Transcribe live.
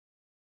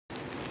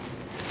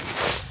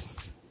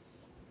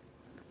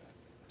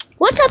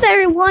up,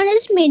 everyone?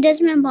 It's me,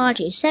 Desmond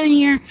Bocci 7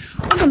 here.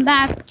 Welcome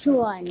back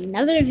to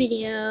another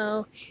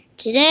video.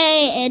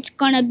 Today it's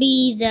gonna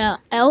be the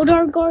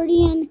Elder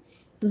Guardian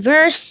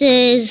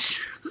versus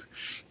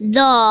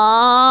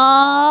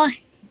the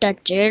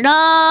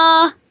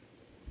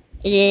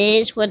it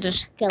is with the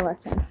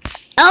skeleton.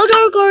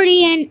 Elder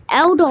Guardian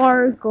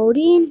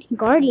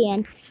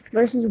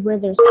versus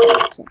Wither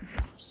Skeleton.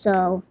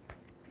 So,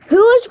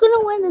 who is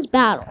gonna win this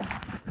battle?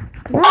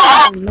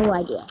 I have no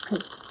idea.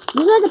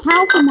 These are the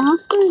powerful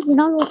monsters, you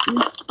know.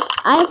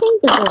 I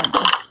think the Guardian.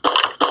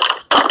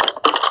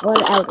 Or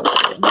the Elder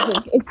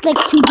Guardian. It's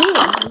like too big.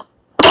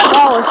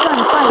 Oh, it's trying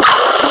to fight.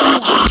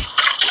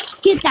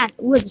 Get that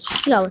Wither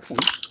Skeleton.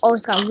 Oh,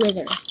 it's got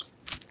Wither.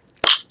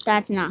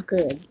 That's not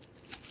good.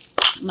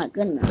 Oh my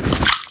goodness.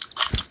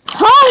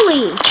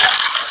 Holy!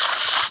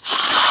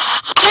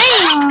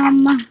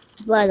 Damn!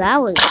 But that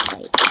was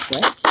like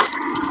good.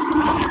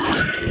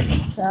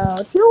 So,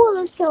 2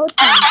 Wither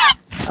Skeletons.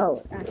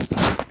 Oh,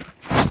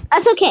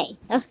 that's okay.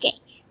 That's okay.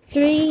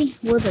 3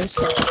 Wither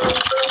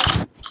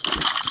Skeletons.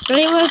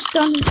 3 Wither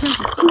Skeletons versus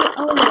 2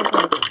 Elder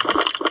Guardians.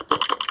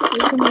 We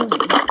can win.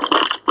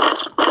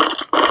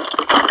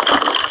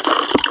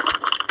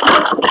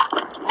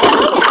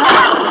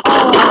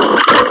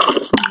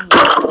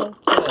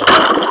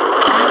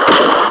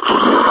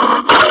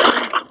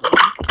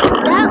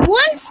 That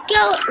one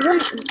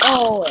skeleton.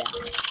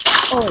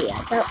 Oh yeah,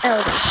 the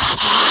Elder.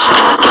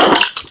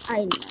 I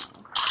know.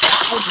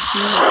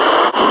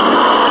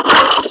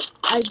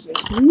 I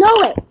just know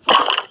it.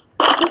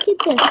 Look at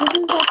this. This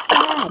is so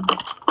sad.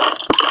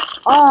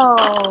 Oh.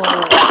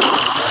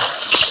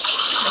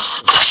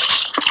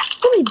 It's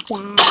gonna be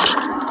bad.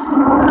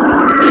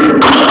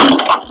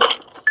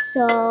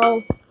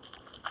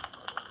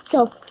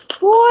 So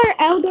 4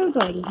 Elder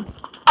Guardians.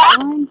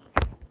 1,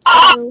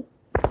 2,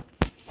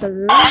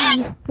 3,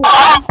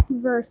 4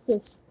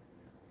 versus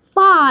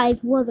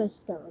 5 Wither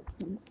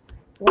Skeletons.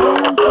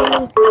 1, 2,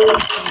 3, 4.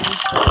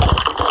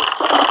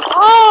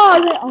 Oh,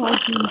 they're all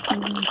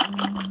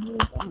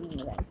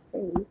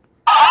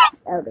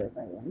Elder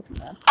Guardians.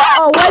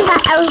 Oh, what is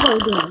that Elder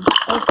Guardian?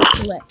 Oh,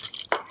 flip.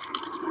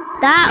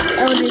 That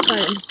Elder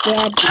Guardian is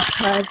dead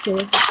because he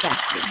was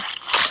distracted.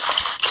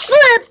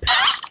 Flip!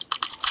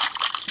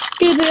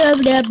 Blah,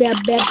 blah, blah,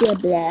 blah, blah,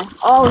 blah.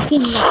 Oh, he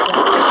missed it.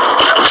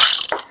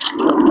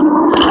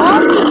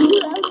 Only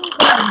 2 Elder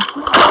Guardians.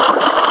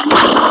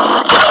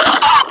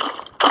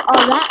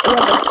 Oh, that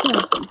Elder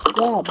Skeleton is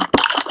dead.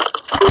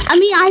 I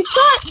mean, I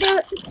thought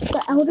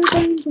the Elder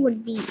Guardians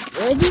would be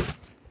good,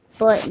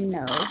 but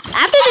no.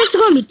 After this,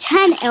 there's going to be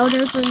 10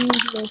 Elder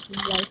Guardians versus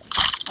like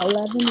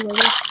 11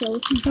 Wither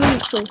Skeletons. That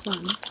is so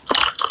fun.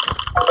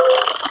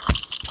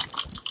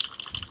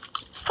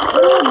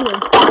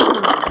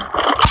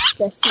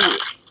 To see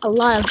a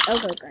lot of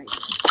Elder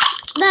Guardians.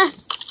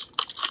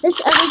 This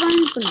Elder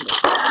Guardian is going to be.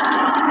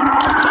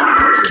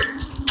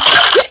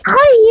 Get out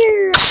of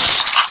here!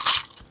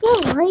 Go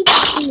right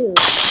to.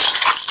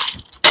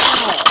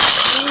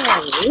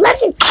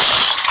 Legend!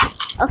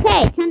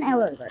 Okay, 10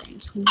 Elder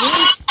Guardians. 1, 2,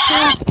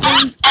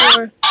 3,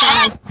 4,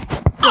 5,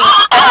 6,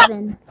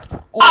 7,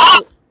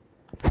 8,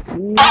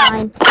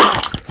 9,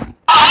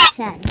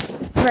 10.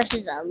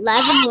 Versus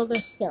 11 Wither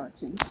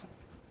Skeletons.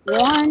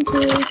 1, 2,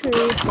 3,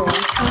 4,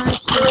 5,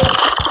 6, 7,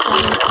 8,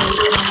 9,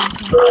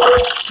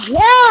 10.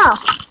 Yeah!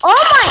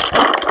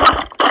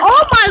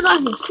 Oh my gosh,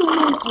 there's so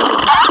many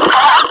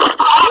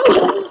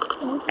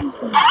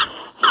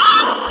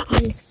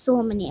There's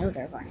so many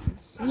Elder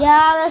Guardians.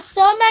 Yeah, there's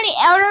so many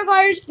Elder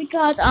Guardians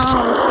because,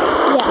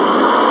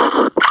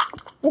 yeah.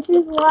 This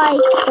is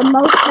like the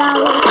most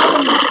valuable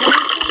thing.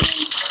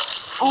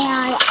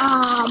 And,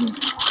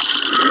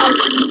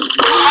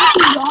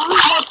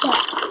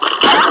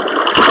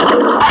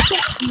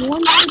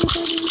 one Elder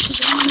Guardians,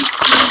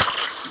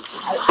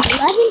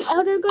 11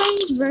 Elder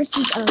Guardians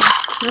versus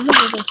 11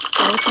 Wither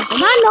Skeletons.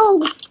 And I know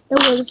the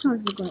Wither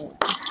Skeletons are going to win.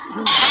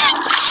 I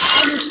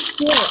just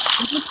feel it.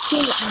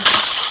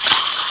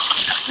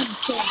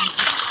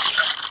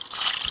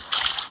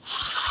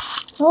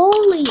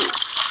 Holy!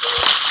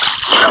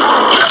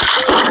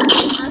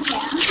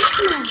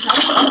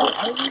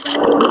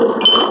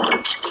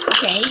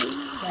 Okay,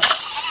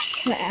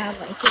 but I like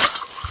it.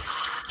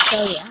 So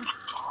yeah.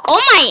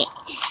 Oh my!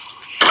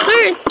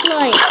 There's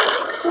like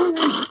so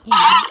many.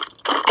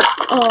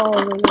 Oh,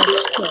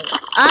 let's kill.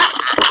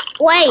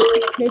 Wait.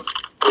 There's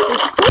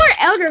 4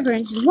 Elder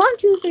Guardians. 1,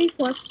 2, 3,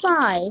 4,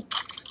 5.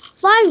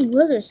 5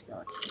 Wither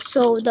Skeletons.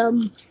 So the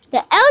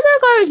Elder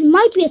Guardians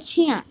might be a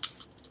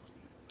chance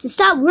to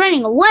stop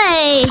running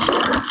away.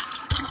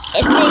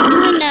 If they're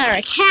doing their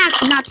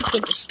attack, not to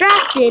get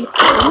distracted,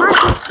 they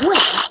might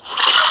win.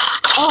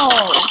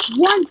 Oh,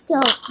 1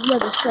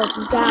 Wither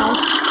Skeleton down.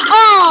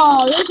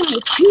 Oh, there's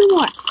only 2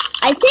 more.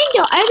 I think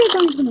the Elder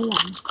Guardian's gonna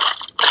win.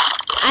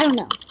 I don't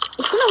know.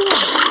 It's gonna win.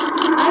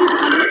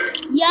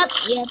 Yep.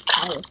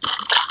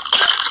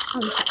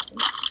 I'm sorry.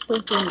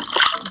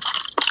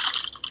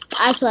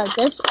 I swear,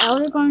 this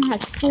Elder Guardian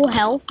has full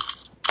health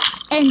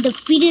and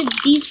defeated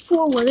these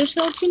 4 Wither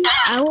Skeletons.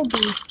 I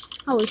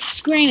was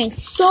screaming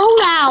so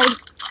loud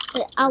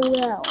But I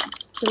will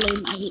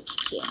delete my YouTube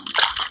channel.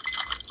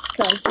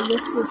 Because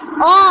this is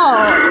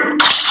all.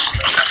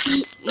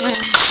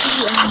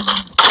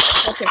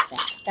 Look at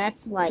that.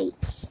 That's like.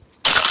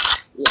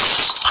 Yeah.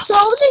 So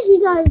thank you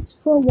guys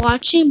for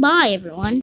watching. Bye, everyone.